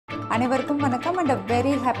அனைவருக்கும் வணக்கம் and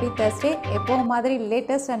very happy Thursday. எப்போவும் மாதிரி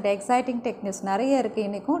latest and exciting tech news நிறைய இருக்குது.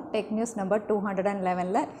 இன்றைக்கும் டெக் நியூஸ் நம்பர்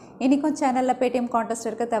 211. இன்றைக்கும் சேனலில் Paytm கான்டெஸ்ட்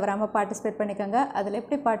இருக்குது, தவறாமல் பார்ட்டிசிபேட் பண்ணிக்கோங்க. அதில்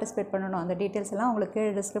எப்படி பார்ட்டிசிபேட் பண்ணணும் அந்த டீட்டெயில்ஸ் எல்லாம் உங்களுக்கு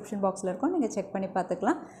டிஸ்கிரிப்ஷன் பாக்ஸில் இருக்கும், நீங்கள் செக் பண்ணி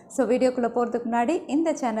பார்த்துக்கலாம். ஸோ வீடியோக்குள்ளே போகிறதுக்கு முன்னாடி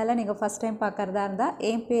இந்த சேனலை நீங்கள் ஃபஸ்ட் டைம் பார்க்குறதா இருந்தால்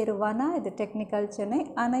என் பேர் வானா, இது டெக்னிக்கல் சென்னை,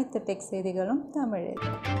 அனைத்து டெக் செய்திகளும் தமிழில்.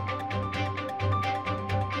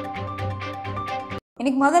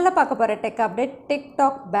 இன்றைக்கி முதல்ல பார்க்க போகிற tech update,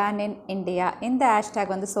 TikTok pan in India. இந்த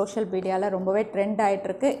ஹேஷ்டேக் வந்து சோஷியல் மீடியாவில் ரொம்பவே ட்ரெண்ட்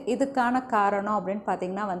ஆகிட்டுருக்கு. இதுக்கான காரணம் அப்படின்னு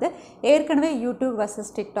பார்த்தீங்கன்னா ஏற்கனவே யூடியூப்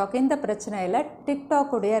வர்சஸ் டிக்டாக் இந்த பிரச்சனையில்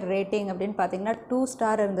டிக்டாக்குடைய ரேட்டிங் அப்படின்னு பார்த்தீங்கன்னா 2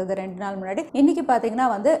 ஸ்டார் இருந்தது 2 நாள் முன்னாடி. இன்றைக்கி பார்த்தீங்கன்னா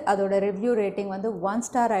அதோட ரிவ்யூ ரேட்டிங் 1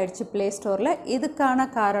 ஸ்டார் ஆகிடுச்சு ப்ளே ஸ்டோரில். இதுக்கான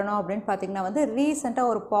காரணம் அப்படின்னு பார்த்தீங்கன்னா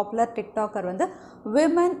ரீசெண்டாக ஒரு popular TikToker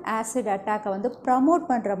women acid அட்டாக்கை promote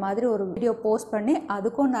பண்ணுற மாதிரி ஒரு வீடியோ போஸ்ட் பண்ணி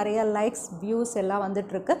அதுக்கும் நிறைய லைக்ஸ் வியூஸ் எல்லாம்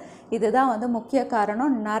வந்துட்டுருக்கு. இதுதான் முக்கிய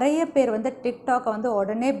காரணம். நிறைய பேர் டிக்டாக்கை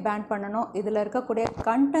உடனே பேன் பண்ணணும், இதில் இருக்கக்கூடிய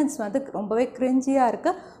கண்டென்ட்ஸ் ரொம்பவே கிரிஞ்சியாக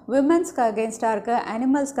இருக்குது, விமென்ஸ்க்கு அகெயின்ஸ்டாக இருக்குது,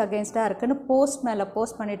 அனிமல்ஸ்க்கு அகெயின்ஸ்டாக இருக்குன்னு போஸ்ட் மேலே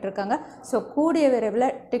போஸ்ட் பண்ணிகிட்டு இருக்காங்க. ஸோ கூடிய விரைவில்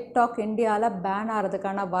டிக்டாக் இந்தியாவில் பேன்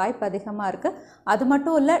ஆகிறதுக்கான வாய்ப்பு அதிகமாக இருக்குது. அது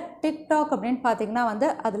மட்டும் இல்லை, டிக்டாக் அப்படின்னு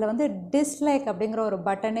பார்த்தீங்கன்னா அதில் டிஸ்லைக் அப்படிங்கிற ஒரு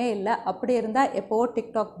பட்டனே இல்லை. அப்படி இருந்தால் எப்போவோ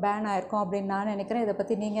டிக்டாக் பேன் ஆயிருக்கும் அப்படின்னு நான் நினைக்கிறேன். இதை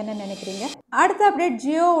பற்றி நீங்கள் என்ன நினைக்கிறீங்க? அடுத்த அப்டேட்,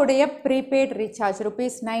 ஜியோவுடைய ப்ரீபெய்ட் ரீசார்ஜ்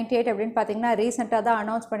 ₹98 அப்படின்னு பார்த்தீங்கன்னா ரீசெண்டாக தான்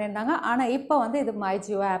அனௌன்ஸ் பண்ணியிருந்தாங்க. ஆனால் இப்போ இது மை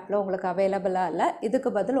ஜியோ ஆப்பில் உங்களுக்கு அவைலபிளாக இல்லை. இதுக்கு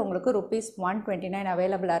பதில் உங்களுக்கு ₹129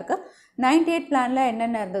 அவைலபிளாக இருக்குது. 98 பிளானில்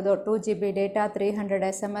என்னென்ன இருந்ததோ 2GB data, 300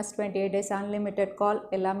 SMS, 28 days unlimited கால்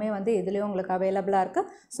எல்லாமே இதுலேயும் உங்களுக்கு அவைலபிளாக இருக்குது.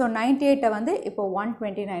 ஸோ 98 இப்போ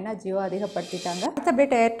 129 ஜியோ அதிகப்படுத்திட்டாங்க. அடுத்த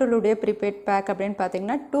அப்டேட், ஏர்டெல்லுடைய ப்ரீபெய்ட் பேக் அப்படின்னு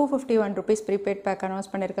பார்த்தீங்கன்னா ₹251 ப்ரீபெய்ட் பேக்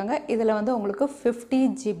அனௌன்ஸ் பண்ணியிருக்காங்க. இதில் உங்களுக்கு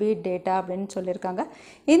 50GB டேட்டா அப்படின்னு சொல்லியிருக்காங்க.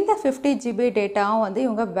 இந்த 50GB டேட்டாவும்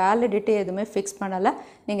இவங்க வேலிடிட்டி எதுவுமே ஃபிக்ஸ் பண்ணலை.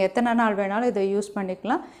 நீங்கள் எத்தனை நாள் வேணாலும் இதை யூஸ்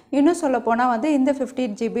பண்ணிக்கலாம். இன்னும் சொல்ல போனால் இந்த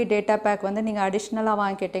 50GB டேட்டா பேக் நீங்கள் அடிஷ்னலாக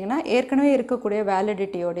வாங்கிக்கிட்டிங்கன்னா ஏற்கனவே இருக்கக்கூடிய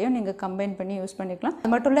வேலிடிட்டியோடையும் நீங்கள் கம்பைன் பண்ணி யூஸ் பண்ணிக்கலாம்.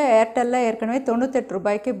 அது மட்டும் இல்லை, ஏர்டெல்லில் ஏற்கனவே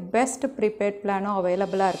 ₹98 பெஸ்ட் ப்ரீபெய்ட் பிளானும்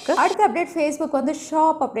அவைலபிளாக இருக்குது. அடுத்த அப்டேட், ஃபேஸ்புக்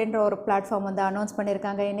ஷாப் அப்படின்ற ஒரு பிளாட்ஃபார்ம் அனௌன்ஸ்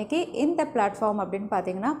பண்ணியிருக்காங்க இன்றைக்கி. இந்த பிளாட்ஃபார்ம் அப்படின்னு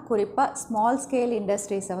பார்த்தீங்கன்னா குறிப்பாக ஸ்மால் ஸ்கேல்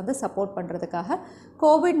இண்டஸ்ட்ரீஸை சப்போர்ட் பண்ணுறதுக்காக.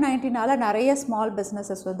 கோவிட்-19 நிறைய ஸ்மால்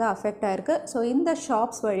பிஸ்னஸஸ் அஃபெக்ட் ஆயிருக்கு. ஸோ இந்த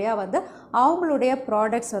ஷாப்ஸ் வழியாக அவங்களுடைய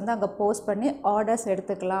ப்ராடக்ட்ஸ் அங்கே போஸ்ட் பண்ணி ஆர்டர்ஸ்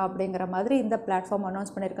எடுத்துக்கலாம் அப்படிங்கிற மாதிரி இந்த பிளாட்ஃபார்ம்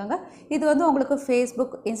அனௌன்ஸ் பண்ணியிருக்காங்க. இது உங்களுக்கு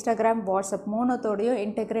ஃபேஸ்புக், இன்ஸ்டாகிராம், வாட்ஸ்அப் மூணுத்தோடையும்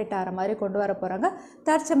இன்டெகிரேட் ஆகிற மாதிரி கொண்டு வர போகிறாங்க.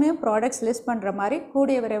 தற்சமயம் ப்ராடக்ட்ஸ் லிஸ்ட் பண்ணுற மாதிரி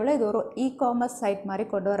கூடிய விரைவில் இது ஒரு இ-காமர்ஸ் சைட் மாதிரி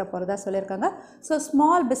கொண்டு வர போகிறதா சொல்லியிருக்காங்க. ஸோ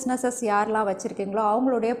ஸ்மால் பிஸ்னஸஸ் யாரெல்லாம் வச்சுருக்கீங்களோ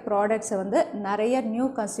அவங்களுடைய ப்ராடக்ட்ஸை நிறைய நியூ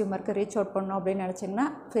கன்சியூமருக்கு ரீச் அவுட் பண்ணணும் அப்படின்னு நினச்சிங்கன்னா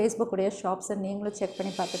ஃபேஸ்புக்குடைய ஷாப்ஸை நீங்களும் செக்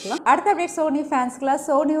பண்ணி பார்த்துக்கலாம். அடுத்த அப்டேட், சோனி ஃபேன்ஸ்க்குலாம்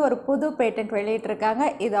சோனி ஒரு புது பேட்டன்ட் வெளியிட்டிருக்காங்க.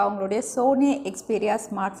 இது அவங்களுடைய சோனி எக்ஸ்பீரியா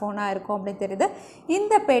ஸ்மார்ட் ஃபோனாக இருக்கும் அப்படின்னு தெரியுது.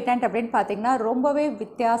 இந்த பேட்டன்ட் அப்படின்னு பார்த்தீங்கன்னா ரொம்பவே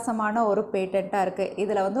வித்தியாசமான ஒரு பேட்டன்ட்டாக இருக்குது.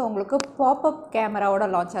 இதில் உங்களுக்கு பாப்அப் கேமராவோட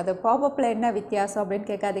லான்ச் ஆகுது. பாப்அப்பில் என்ன வித்தியாசம்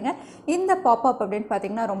அப்படின்னு கேட்காதீங்க. இந்த பாப்அப் அப்படின்னு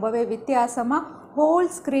பார்த்தீங்கன்னா ரொம்பவே வித்தியாசமாக ஹோல்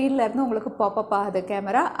ஸ்க்ரீன்லேருந்து உங்களுக்கு பாப்அப் ஆகுது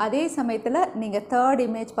கேமரா. அதே சமயத்தில் நீங்கள் தேர்ட்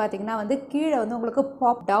இமேஜ் பார்த்தீங்கன்னா கீழே உங்களுக்கு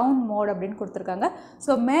பாப் டவுன் மோட் அப்படின்னு கொடுத்துருக்காங்க.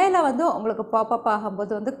 ஸோ மேலே உங்களுக்கு பாப்அப்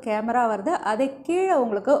ஆகும்போது கேமரா வருது, அதே கீழே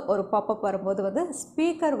உங்களுக்கு ஒரு பாப்அப் வரும்போது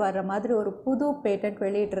ஸ்பீக்கர் வர்ற மாதிரி ஒரு புது பேட்டன்ட்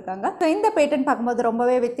வெளியிட்டிருக்காங்க. ஸோ இந்த பேட்டன்ட் பார்க்கும்போது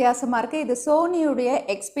ரொம்பவே வித்தியாசமாக இருக்குது. இது சோனியுடைய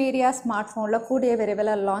எக்ஸ்பீரியா ஸ்மார்ட் ஃபோனில் கூடிய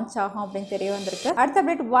விரைவில் லான்ச் ஆகும் அப்படின்னு தெரிய வந்திருக்கு. அடுத்த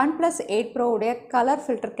அப்டேட், OnePlus 8 Pro உடைய கலர்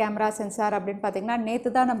ஃபில்டர் கேமரா சென்சார் அப்படின்னு பார்த்தீங்கன்னா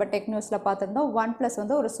நேற்று தான் நம்ம டெக் நியூஸில் பார்த்துருந்தோம். OnePlus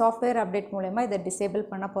ஒரு சாஃப்ட்வேர் அப்டேட் மூலமா இதை டிசேபிள்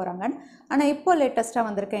பண்ண போகிறாங்க. ஆனால் இப்போ லேட்டஸ்ட்டாக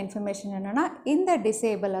வந்திருக்க இன்ஃபர்மேஷன் என்னென்னா, இந்த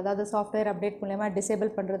டிசேபிள் அதாவது சாஃப்ட்வேர் அப்டேட் மூலமா டிசேபிள்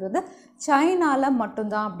பண்ணுறது சைனாவில்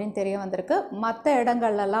மட்டும்தான் அப்படின்னு தெரிய வந்திருக்கு. மற்ற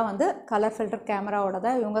இடங்கள்லாம் கலர் ஃபில்டர் கேமராவோட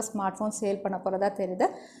தான் இவங்க ஸ்மார்ட் ஃபோன் சேல் பண்ண போகிறதா தெரியுது.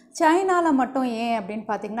 சைனாவில் மட்டும் ஏன் அப்படின்னு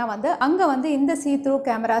பார்த்தீங்கன்னா அங்கே இந்த சீ-த்ரூ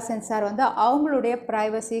கேமரா சென்சார் அவங்களுடைய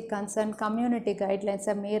privacy concern, community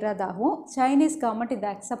கைட்லைன்ஸை மீறதாகவும் Chinese government இதை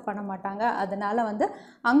அக்செப்ட் பண்ண மாட்டாங்க. அதனால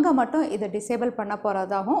அங்கே மட்டும் இதை டிசேபிள் பண்ண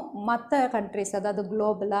போகிறதாகவும் மற்ற கண்ட்ரிஸ் அதாவது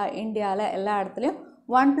குளோபலாக இந்தியாவில் எல்லா இடத்துலையும்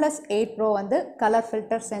OnePlus 8 Pro கலர்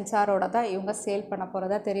ஃபில்டர் சென்சாரோட தான் இவங்க சேல் பண்ண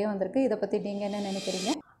போகிறதா தெரிய வந்திருக்கு. இதை பற்றி நீங்கள் என்ன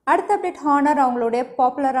நினைக்கிறீங்க? அடுத்த அப்டேட், ஹானர் அவங்களுடைய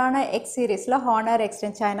பாப்புலரான எக்ஸ் சீரீஸில் ஹானர்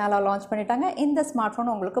X10 சைனாவில் லான்ச் பண்ணிட்டாங்க. இந்த ஸ்மார்ட்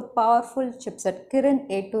ஃபோன் உங்களுக்கு பவர்ஃபுல் சிப்செட் கிரின்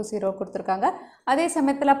 820 கொடுத்துருக்காங்க. அதே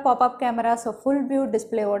சமயத்தில் pop-up camera, so full view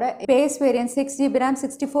டிஸ்பிளேயோட base variant 6GB RAM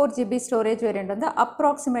 64GB storage variant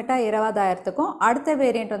அப்ராக்சிமேட்டாக 20,000க்கும், அடுத்த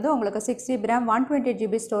வேரியன்ட் உங்களுக்கு 6GB RAM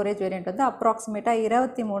 128GB storage variant அப்ராக்சிமேட்டாக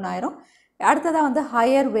 23,000. அடுத்ததாக வந்து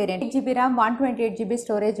higher variant 8GB RAM 128GB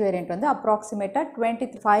storage variant வந்து அப்ராக்சிமேட்டாக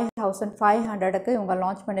 25,500க்கு இவங்க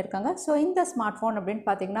லான்ச் பண்ணியிருக்காங்க. ஸோ இந்த ஸ்மார்ட் ஃபோன் அப்படின்னு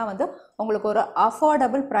பார்த்தீங்கன்னா வந்து உங்களுக்கு ஒரு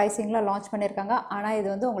அஃபோர்டபுள் ப்ரைஸிங்கில் லான்ச் பண்ணியிருக்காங்க. ஆனால் இது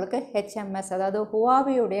வந்து உங்களுக்கு ஹெச்எம்எஸ் அதாவது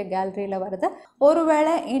ஹுவாவியுடைய கேலரியில் வருது.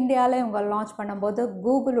 ஒருவேளை இந்தியாவில் இவங்க லான்ச் பண்ணும்போது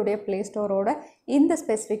கூகுளுடைய ப்ளே ஸ்டோரோட இந்த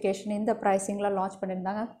ஸ்பெசிஃபிகேஷன் இந்த ப்ரைஸிங்கில் லான்ச்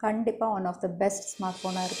பண்ணியிருந்தாங்க. கண்டிப்பாக one of the best smart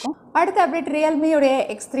ஃபோனாக இருக்கும். அடுத்த அப்டேட் ரியல்மியுடைய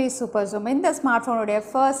X3 சூப்பர் ஜூம். இந்த smart ஃபோனுடைய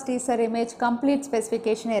first teaser image complete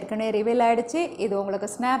specification ஏற்கனவே ரிவீல் ஆகிடுச்சு. இது உங்களுக்கு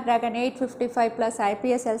Snapdragon 855+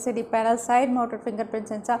 IPS LCD panel, side mounted finger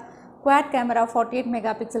print sensor, quad camera, 48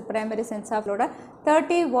 megapixel primary sensor,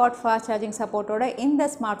 30 watt fast charging சப்போர்ட்டோட இந்த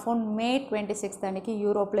ஸ்மார்ட் ஃபோன் மே 26 அன்னைக்கு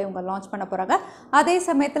யூரோப்பில் இவங்க லான்ச் பண்ண போகிறாங்க. அதே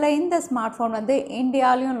சமயத்தில் இந்த ஸ்மார்ட் ஃபோன் வந்து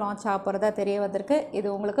இந்தியாலையும் லான்ச் ஆக போகிறதா தெரிய வந்திருக்கு. இது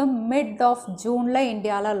உங்களுக்கு மிட் ஆஃப் ஜூனில்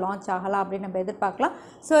இந்தியாவில் லான்ச் ஆகலாம் அப்படின்னு நம்ம எதிர்பார்க்கலாம்.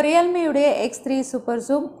 ஸோ ரியல்மியுடைய X3 சூப்பர்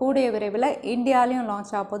ஜூம் கூடிய விரைவில் இந்தியாலையும்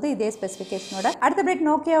லான்ச் ஆக போகுது இதே ஸ்பெசிஃபிகேஷனோட. அடுத்த அப்டேட்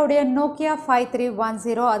நோக்கியாவுடைய நோக்கியா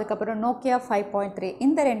 5310, அதுக்கப்புறம் நோக்கியா 5.3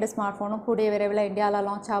 இந்த ரெண்டு ஸ்மார்ட் ஃபோனும் கூடிய விரைவில் இந்தியாவில்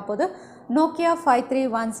லான்ச் ஆக போகுது. நோக்கியா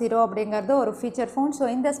 5310 அப்படிங்கிறது ஒரு ஃபீச்சர் ஃபோன். ஸோ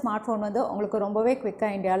இந்த ஸ்மார்ட் ஃபோன் வந்து உங்களுக்கு ரொம்பவே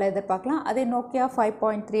குவிக்காக இந்தியாவில் எதிர்பார்க்கலாம். அதே நோக்கியா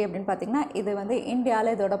 5.3 அப்படின்னு பார்த்தீங்கன்னா இது வந்து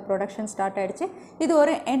இந்தியாவில் இதோட ப்ரொடக்ஷன் ஸ்டார்ட் ஆகிடுச்சு. இது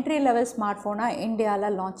ஒரு என்ட்ரி லெவல் ஸ்மார்ட் ஃபோனாக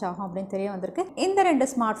இந்தியாவில் லான்ச் ஆகும் அப்படின்னு தெரிய வந்திருக்கு. இந்த ரெண்டு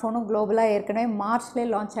ஸ்மார்ட் ஃபோனும் குளோபலாக ஏற்கனவே மார்ச்லேயே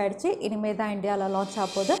லான்ச் ஆகிடுச்சு. இனிமேல் தான் இந்தியாவில் லான்ச் ஆக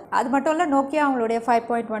போகுது. அது மட்டும் இல்லை நோக்கியா அவங்களுடைய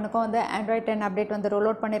 5.1க்கும் வந்து Android 10 அப்டேட் வந்து ரோல்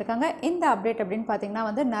அவுட் பண்ணியிருக்காங்க. இந்த அப்டேட் அப்படின்னு பார்த்தீங்கன்னா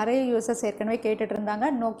வந்து நிறைய யூசர்ஸ் ஏற்கனவே கேட்டுட்டு இருந்தாங்க.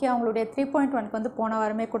 நோக்கியா அவங்களுடைய 3.1க்கு வந்து போன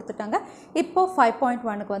வாரமே கொடுத்துட்டாங்க. இப்போ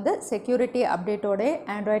 5.1க்கு வந்து செக்யூரிட்டி அப்டேட்டோட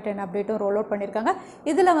Android 10 அப்டேட்டும் ரோல் அவுட் பண்ணியிருக்காங்க.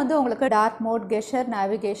 இதில் வந்து உங்களுக்கு டார்க் மோட், கெஷர்,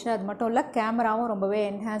 நேவிகேஷன், அது மட்டும் இல்லை கேமராவும் ரொம்பவே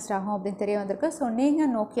என்ஹான்ஸ்ட் ஆகும் அப்படின்னு தெரிய வந்திருக்கு. ஸோ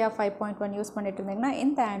நீங்கள் நோக்கியா 5.1 யூஸ் பண்ணிட்டு இருந்தீங்கன்னா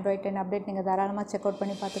இந்த Android 10 அப்டேட் நீங்கள் தாராளமாக செக் அவுட்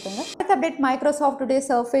பண்ணி பார்த்துக்கோங்க. அடுத்த அப்டேட் மைக்ரோசாஃப்ட்டுடைய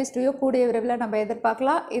சர்ஃபேஸ் டியூ கூடிய விரைவில் நம்ம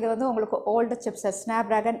எதிர்பார்க்கலாம். இது வந்து உங்களுக்கு ஓல்டு சிப்செட்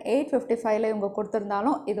ஸ்னாப்டிராகன் 855ல இவங்க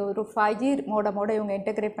கொடுத்துருந்தாலும் இது ஒரு 5G மோடமோட இவங்க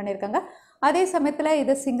இன்டெகிரேட் பண்ணியிருக்காங்க. அதே சமயத்தில்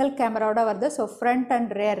இது சிங்கிள் கேமராவோட வருது. ஸோ ஃப்ரண்ட்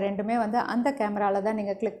அண்ட் ரியர் ரெண்டுமே வந்து அந்த கேமராவில் தான்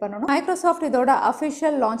நீங்கள் கிளிக் பண்ணணும். மைக்ரோசாஃப்ட் இதோட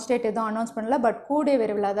அஃபிஷியல் லான்ச் டேட் எதுவும் அனௌன்ஸ் பண்ணல. பட் கூடிய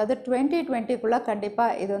விரைவில் அதாவது 2020க்குள்ளே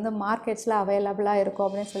கண்டிப்பாக இது வந்து மார்க்கெட்ஸில் அவைலபிளாக இருக்கும்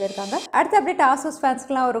அப்படின்னு சொல்லியிருக்காங்க. அடுத்த அப்டேட் ஆசூஸ்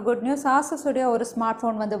ஃபேன்ஸ்க்குலாம் ஒரு குட் நியூஸ். ஆசூஸுடைய ஒரு ஸ்மார்ட்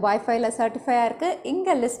ஃபோன் வந்து வைஃபைல சர்டிஃபையாக இருக்குது.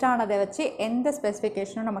 இங்கே லிஸ்ட் ஆனதை வச்சு எந்த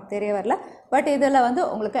ஸ்பெசிஃபிகேஷனும் நமக்கு தெரிய வரல. பட் இதில் வந்து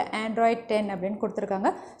உங்களுக்கு Android 10 அப்படின்னு கொடுத்துருக்காங்க.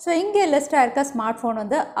 ஸோ இங்கே லிஸ்ட்டாக இருக்க ஸ்மார்ட் ஃபோன்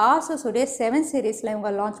வந்து ஆசூஸுடைய 7 சீரீஸில்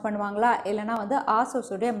இவங்க லான்ச் பண்ணுவாங்களா இல்லைனா வந்து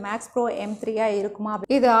ஆசூஸுடைய மேக்ஸ் ப்ரோ M3 இருக்குமா?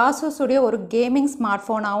 இது ஆசூஸுடைய ஒரு கேமிங் ஸ்மார்ட்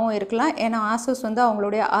ஃபோனாகவும் இருக்கலாம். ஏன்னா ஆசூஸ் வந்து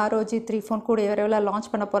அவங்களுடைய ROG 3 ஃபோன் கூடிய விரைவில் லான்ச்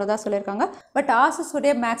பண்ண போகிறதா சொல்லியிருக்காங்க. பட்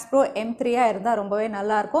ஆசூஸுடைய மேக்ஸ் ப்ரோ M3 இருந்தால் ரொம்பவே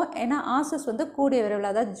நல்லாயிருக்கும். ஏன்னா ஆசூஸ் வந்து கூடிய விரைவில்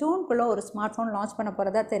அதாவது ஜூனுக்குள்ளே ஒரு ஸ்மார்ட் ஃபோன் லான்ச் பண்ண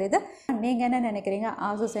போகிறதா தெரியுது. நீங்கள் என்ன நினைக்கிறீங்க?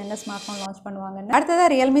 ஆசூஸ் என்ன ஸ்மார்ட் ஃபோன் லான்ச் பண்ணுவாங்கன்னு? அடுத்ததாக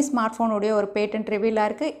ரியல்மி ஸ்மார்ட் ஃபோனுடைய ஒரு பேட்டன்ட் ரிவீலாக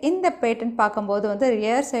இருக்குது. இந்த பேட்டன்ட் பார்க்கும்போது வந்து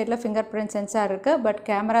ரியர் சைடில் ஃபிங்கர் பிரிண்ட் சென்சார் இருக்குது. பட்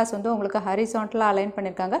கேமராஸ் வந்து உங்களுக்கு ஹரிசான்டலாக அலைன்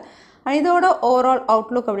பண்ணியிருக்காங்க. இதோட ஓவரால்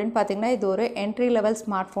அவுட்லுக் அப்படின்னு பார்த்தீங்கன்னா இது ஒரு என்ட்ரி லெவல்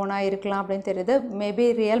ஸ்மார்ட் ஃபோனாக இருக்கலாம் அப்படின்னு தெரியுது. மேபி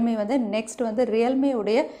ரியல்மி வந்து நெக்ஸ்ட் வந்து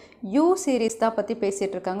ரியல்மியுடைய U சீரீஸ் தான் பற்றி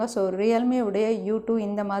பேசிகிட்டு இருக்காங்க. ஸோ ரியல்மியுடைய U2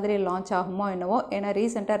 இந்த மாதிரி லான்ச் ஆகுமோ என்னவோ. ஏன்னா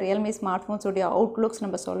ரீசெண்டாக ரியல்மி ஸ்மார்ட் ஃபோன்ஸுடைய அவுட்லுக்ஸ்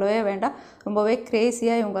நம்ம சொல்லவே வேண்டாம், ரொம்பவே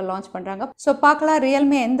கிரேஸியாக இவங்க லான்ச் பண்ணுறாங்க. ஸோ பார்க்கலாம்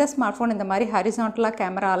ரியல்மி எந்த ஸ்மார்ட் ஃபோன் இந்த மாதிரி ஹரிசான்டலாக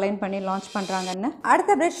கேமரா அலைன் பண்ணி லான்ச் பண்ணுறாங்கன்னு.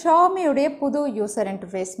 அடுத்த அப்டேட் ஷாமியுடைய புது யூசர்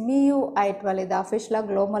இன்டர்ஃபேஸ் MIUI 12 இது அஃபிஷியலாக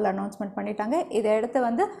குளோபல் அனௌன்ஸ்மெண்ட் பண்ணிட்டாங்க. இதை அடுத்து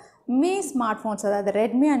வந்து மீ ஸ்மார்ட் ஃபோன்ஸ் அதாவது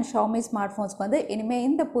ரெட்மி அண்ட் ஷாமி ஸ்மார்ட் ஃபோன்ஸ்க்கு வந்து இனிமேல்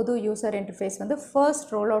இந்த புது யூசர் இன்டர்ஃபேஸ் வந்து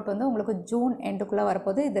ஃபர்ஸ்ட் ரோல் அவுட் வந்து உங்களுக்கு ஜூன் எண்டுக்குள்ளே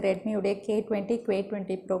வரப்போகுது. இது ரெட்மியுடைய K20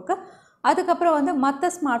 K20 ப்ரோக்கு. அதுக்கப்புறம் வந்து மற்ற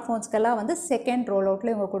ஸ்மார்ட் ஃபோன்ஸ்க்கெல்லாம் வந்து செகண்ட் ரோல்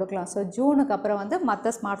அவுட்டில் இவங்க கொடுக்கலாம். ஸோ ஜூனுக்கு அப்புறம் வந்து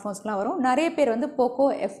மற்ற ஸ்மார்ட் ஃபோன்ஸ்க்குலாம் வரும். நிறைய பேர் வந்து போக்கோ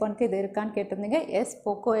F1க்கு இது இருக்கான்னு கேட்டிருந்தீங்க. எஸ்,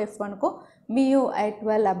 போக்கோ F1க்கும் MIUI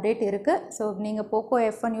 12 அப்டேட் இருக்குது. ஸோ நீங்கள் போக்கோ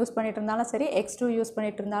F1 யூஸ் பண்ணிட்டு இருந்தாலும் சரி, X2 யூஸ்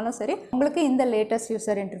பண்ணிட்டு இருந்தாலும் சரி, உங்களுக்கு இந்த லேட்டஸ்ட்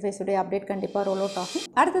யூசர் இன்டர்ஃபேஸுடைய அப்டேட் கண்டிப்பாக ரோல் அவுட் ஆகும்.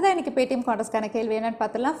 அடுத்ததான் இன்றைக்கி Paytm கான்டெஸ்ட்கான கேள்வி என்னென்னு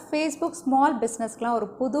பார்த்தலாம். ஃபேஸ்புக் ஸ்மால் பிஸ்னஸ்க்குலாம் ஒரு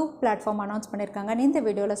புது பிளாட்ஃபார்ம் அனௌன்ஸ் பண்ணியிருக்காங்கன்னு இந்த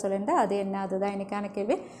வீடியோவில் சொல்லியிருந்தேன். அது என்ன? அதுதான் இன்றைக்கான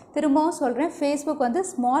கேள்வி. திரும்பவும் சொல்கிறேன், ஃபேஸ்புக் வந்து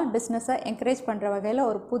ஸ்மால் பிஸ்னஸை என்கரேஜ் பண்ணுற வகையில்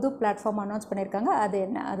ஒரு புது பிளாட்ஃபார்ம் அனௌன்ஸ் பண்ணியிருக்காங்க. அது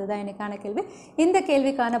என்ன? அதுதான் இன்றைக்கான கேள்வி. இந்த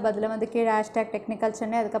கேள்விக்கான பதிலை வந்து கீழே #டெக்னிக்கல்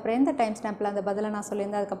சென்னை அதுக்கப்புறம் எந்த டைம் ஸ்டாம்பில் அந்த பதிலை நான்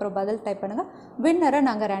சொல்லியிருந்தேன் அதுக்கப்புறம் பதில் டைப் பண்ணுங்கள். வின்னரை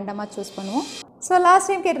நாங்கள் ரேண்டமாக சூஸ் பண்ணுவோம். ஸோ லாஸ்ட்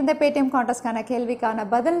டைம் கேட்டிருந்த Paytm கான்டெஸ்ட்கான கேள்விக்கான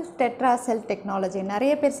பதில் டெட்ரா செல் டெக்னாலஜி.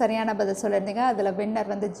 நிறைய பேர் சரியான பதில் சொல்லியிருந்தீங்க. அதில் வின்னர்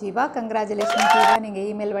வந்து ஜீவா. கங்க்ராச்சுலேஷன் ஜீவா. நீங்கள்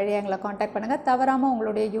இமெயில் வழியாக எங்களை காண்டாக்ட் பண்ணுங்கள். தவறாமல்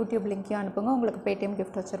உங்களுடைய யூடியூப் லிங்க்கையும் அனுப்புங்க. உங்களுக்கு Paytm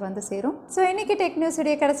கிஃப்ட் வச்சர் வந்து சேரும். ஸோ இன்றைக்கி டெக்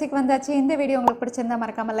நியூஸுடைய கடைசிக்கு வந்தாச்சு. இந்த வீடியோ உங்களுக்கு பிடிச்சிருந்தா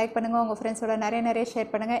மறக்காமல் லைக் பண்ணுங்கள். உங்கள் ஃப்ரெண்ட்ஸோட நிறைய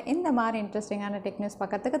ஷேர் பண்ணுங்கள். இந்த மாதிரி இன்ட்ரெஸ்டிங்கான டெக் நியூஸ்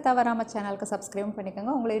பார்க்கறதுக்கு தவறாமல் சேனலுக்கு சப்ஸ்கிரைப்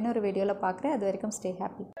பண்ணிக்கோங்க. உங்களை இன்னொரு வீடியோவில் பார்க்குறேன். அது வரைக்கும் ஸ்டே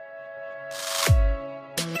ஹாப்பி.